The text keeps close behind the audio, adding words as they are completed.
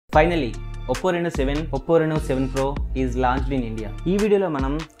Finally, Oppo Reno 7, Oppo Reno 7 Pro is launched in India. ఈ వీడియోలో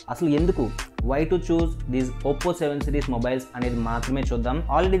మనం అసలు ఎందుకు why to choose these Oppo 7 series mobiles అనేది మాత్రమే చూద్దాం.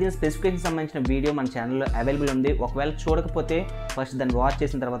 ఆల్రెడీ దీని స్పెసిఫికేషన్ సంబంధించిన వీడియో మన ఛానల్లో అవైలబుల్ ఉంది. ఒకవేళ చూడకపోతే ఫస్ట్ దాన్ని వాచ్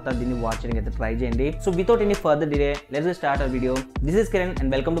చేసిన తర్వాత దీన్ని వాచ్ చేయడానికి అయితే ట్రై చేయండి. So without any further delay let's start our video. This is Kiran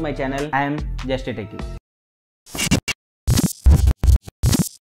and welcome to my channel. I am just a techie.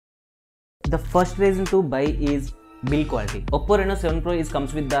 The first reason to buy is build quality. Oppo Reno 7 Pro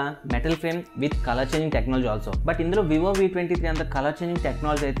comes with the metal frame with color changing technology also. But ఇందులో vivo V23 అంత colour changing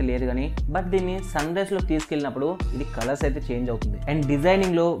technology అయితే లేదు కానీ but దీన్ని sun rise లో తీసుకెళ్ళినప్పుడు ఇది colours అయితే చేంజ్ అవుతుంది. అండ్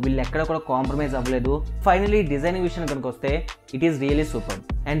డిజైనింగ్ లో వీళ్ళు ఎక్కడ కూడా కాంప్రమైజ్ అవ్వలేదు. ఫైనలీ డిజైనింగ్ విషయం కనుక వస్తే it is really super.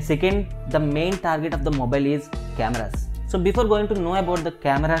 And second, the main target of the mobile is cameras. So before going to know about the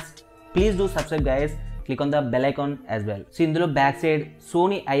cameras, please do subscribe guys. Click on the bell icon as well. So ఇందులో back side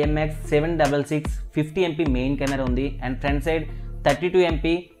Sony IMX766 50MP main camera ఉంది and front side 32MP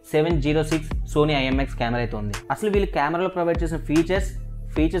 706 Sony IMX camera అయితే ఉంది. అసలు వీళ్ళు కెమెరాలో provide చేసిన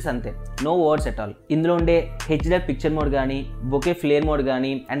features అంతే, no words at all. ఇందులో ఉండే HDR పిక్చర్ మోడ్ కానీ, బొకే ఫ్లేర్ మోడ్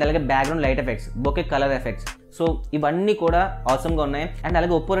కానీ, అండ్ అలాగే background light effects, bouquet colour effects, so ఇవన్నీ కూడా ఆసమ్గా ఉన్నాయి. అండ్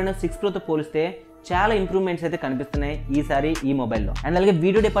అలాగే Oppo Reno 6 Proతో పోలిస్తే చాలా ఇంప్రూవ్మెంట్స్ అయితే కనిపిస్తున్నాయి ఈసారి ఈ మొబైల్లో. అండ్ అలాగే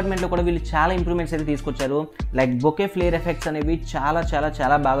వీడియో డిపార్ట్మెంట్లో కూడా వీళ్ళు చాలా ఇంప్రూవ్మెంట్స్ అయితే తీసుకొచ్చారు. లైక్ బొకే ఫ్లేర్ ఎఫెక్ట్స్ అనేవి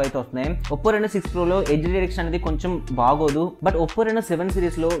చాలా బాగా అయితే వస్తున్నాయి. Oppo Reno 6 Proలో ఎడ్జ్ డిరెక్షన్ అనేది కొంచెం బాగోదు. బట్ Oppo Reno 7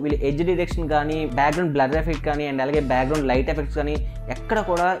 సిరీస్లో వీళ్ళు ఎడ్జ్ డిరెక్షన్ కానీ, బ్యాక్గ్రౌండ్ బ్లర్ ఎఫెక్ట్ కానీ, అండ్ అలాగే బ్యాక్గ్రౌండ్ లైట్ ఎఫెక్ట్స్ కానీ ఎక్కడ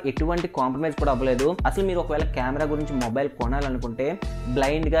కూడా ఎటువంటి కాంప్రమైజ్ కూడా అవ్వలేదు. అసలు మీరు ఒకవేళ కెమెరా గురించి మొబైల్ కొనాలనుకుంటే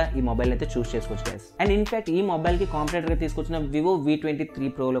బ్లైండ్గా ఈ మొబైల్ అయితే చూస్ చేసుకోవచ్చు గైస్. అండ్ ఇన్ఫాక్ట్ ఈ మొబైల్కి కాంపిటేటర్గా తీసుకొచ్చిన vivo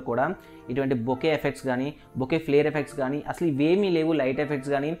V23 Proలో కూడా ఇటువంటి బొకే ఎఫెక్ట్స్ కానీ, బొకే ఫ్లేర్ ఎఫెక్ట్స్ కానీ అసలు ఇవేమీ లేవు. లైట్ ఎఫెక్ట్స్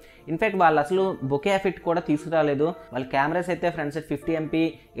కానీ, ఇన్ఫాక్ట్ వాళ్ళు అసలు బొకే ఎఫెక్ట్ కూడా తీసుకురాలేదు. వాళ్ళ కెమెరాస్ అయితే front side 50MP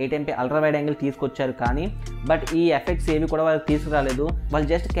 8MP ultra wide angle తీసుకొచ్చారు కానీ బట్ ఈ ఎఫెక్ట్స్ ఏవి కూడా వాళ్ళు తీసుకురాలేదు. వాళ్ళు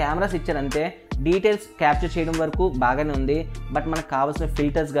జస్ట్ కెమెరాస్ ఇచ్చారంతే. డీటెయిల్స్ క్యాప్చర్ చేయడం వరకు బాగానే ఉంది బట్ మనకు కావాల్సిన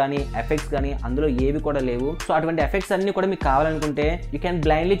ఫిల్టర్స్ కానీ, ఎఫెక్ట్స్ కానీ అందులో ఏవి కూడా లేవు. సో అటువంటి ఎఫెక్ట్స్ అన్ని కూడా మీకు కావాలనుకుంటే you can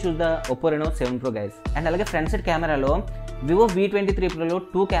blindly choose the Oppo Reno 7 Pro guys. And అలాగే ఫ్రంట్ సైడ్ కెమెరాలో vivo V23 Proలో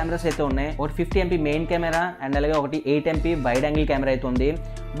 2 కెమెరాస్ అయితే ఉన్నాయి. ఒకటి 50MP మెయిన్ కెమెరా అండ్ అలాగే ఒకటి 8MP వైడ్ యాంగిల్ కెమెరా అయితే ఉంది.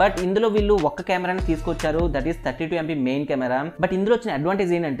 బట్ ఇందులో వీళ్ళు ఒక్క కెమెరాని తీసుకొచ్చారు, that is 32MP main camera. But ఇందులో వచ్చిన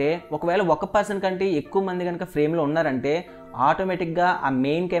అడ్వాంటేజ్ ఏంటంటే ఒకవేళ ఒక పర్సన్ కంటే ఎక్కువ మంది కనుక ఫ్రేమ్లో ఉన్నారంటే ఆటోమేటిక్గా ఆ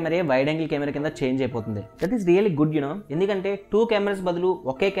main camera wide angle camera కింద చేంజ్ అయిపోతుంది. That is really good you know. ఎందుకంటే 2 కెమెరాస్ బదులు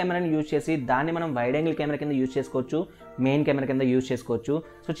ఒకే కెమెరాని యూజ్ చేసి దాన్ని మనం వైడ్ యాంగిల్ కెమెరా కింద యూజ్ చేసుకోవచ్చు, మెయిన్ కెమెరా కింద యూజ్ చేసుకోవచ్చు.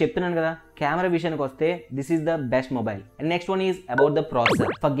 సో చెప్తున్నాను కదా, కెమెరా విషయానికి వస్తే this is the best mobile. And next one is about the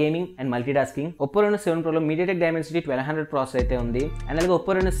processor for gaming and multi tasking. Oppo Reno 7 Proలో MediaTek Dimensity 1200 processor అయితే ఉంది. అండ్ అలాగే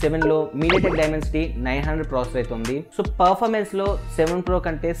Oppo Reno 7లో MediaTek Dimensity 900 processor అయితే ఉంది. సో పర్ఫార్మెన్స్ లో 7 Pro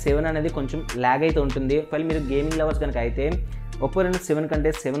కంటే 7 అనేది కొంచెం log అయితే ఉంటుంది. ఒకవేళ మీరు గేమింగ్ లవర్స్ కనుక అయితే Oppo Reno 7 కంటే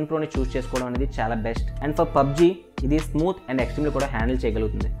 7 Proని చూస్ చేసుకోవడం అనేది చాలా బెస్ట్. అండ్ ఫర్ PUBG ఇది స్మూత్ అండ్ ఎక్స్ట్రీమ్లీ కూడా హ్యాండిల్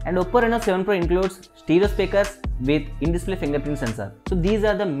చేయగలుగుతుంది. And Oppo Reno 7 Pro includes stereo speakers with in-display fingerprint sensor. So these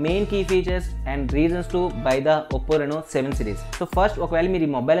are the main key features and reasons to buy the Oppo Reno 7 series. So first, ఒకవేళ మీరు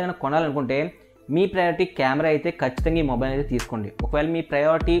ఈ mobile ఏమైనా కొనాలనుకుంటే మీ priority camera అయితే ఖచ్చితంగా ఈ mobile అయితే తీసుకోండి. ఒకవేళ మీ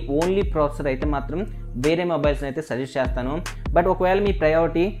ప్రయారిటీ ఓన్లీ ప్రాసెసర్ అయితే మాత్రం వేరే మొబైల్స్ని అయితే సజెస్ట్ చేస్తాను. బట్ ఒకవేళ మీ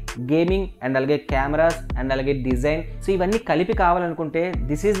ప్రయారిటీ గేమింగ్ అండ్ అలాగే కెమెరాస్ అండ్ అలాగే డిజైన్, సో ఇవన్నీ కలిపి కావాలనుకుంటే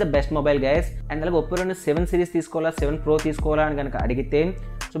this is the best mobile guys. And అలాగే Oppo Reno 7 సిరీస్ తీసుకోవాలా, 7 Pro తీసుకోవాలా అని కనుక అడిగితే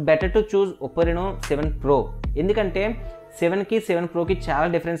so better to choose Oppo Reno 7 Pro. ఎందుకంటే 7కి 7 Proకి చాలా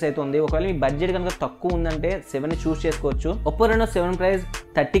డిఫరెన్స్ అయితే ఉంది. ఒకవేళ మీ బడ్జెట్ కనుక తక్కువ ఉందంటే 7ని చూస్ చేసుకోవచ్చు. Oppo Reno 7 ప్రైస్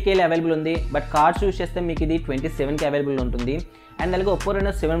 30Kలో అవైలబుల్ ఉంది బట్ కార్డ్స్ యూస్ చేస్తే మీకు ఇది 27K అవైలబుల్ ఉంటుంది. అండ్ అలాగే Oppo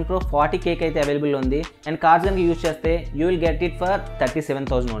Reno 7 Pro 40Kకి అయితే అవైలబుల్ ఉంది అండ్ కార్డ్స్ కనుక యూస్ చేస్తే you will get it for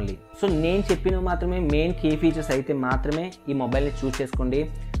 37,000 only. So నేను చెప్పినవి మాత్రమే మెయిన్ కీ ఫీచర్స్ అయితే మాత్రమే ఈ మొబైల్ని చూస్ చేసుకోండి.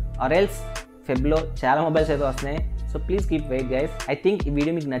 ఆర్ ఎల్స్ ఫెబ్లో చాలా మొబైల్స్ అయితే వస్తున్నాయి. So please keep wait guys. I think ఈ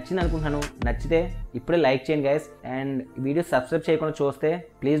వీడియో మీకు నచ్చింది అనుకుంటున్నాను. నచ్చితే ఇప్పుడే లైక్ చేయండి గైస్. అండ్ ఈ వీడియో సబ్స్క్రైబ్ చేయకుండా చూస్తే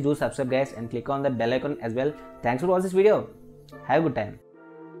please do subscribe guys and click on the bell icon as well. Thanks for watch this video. Have a good time.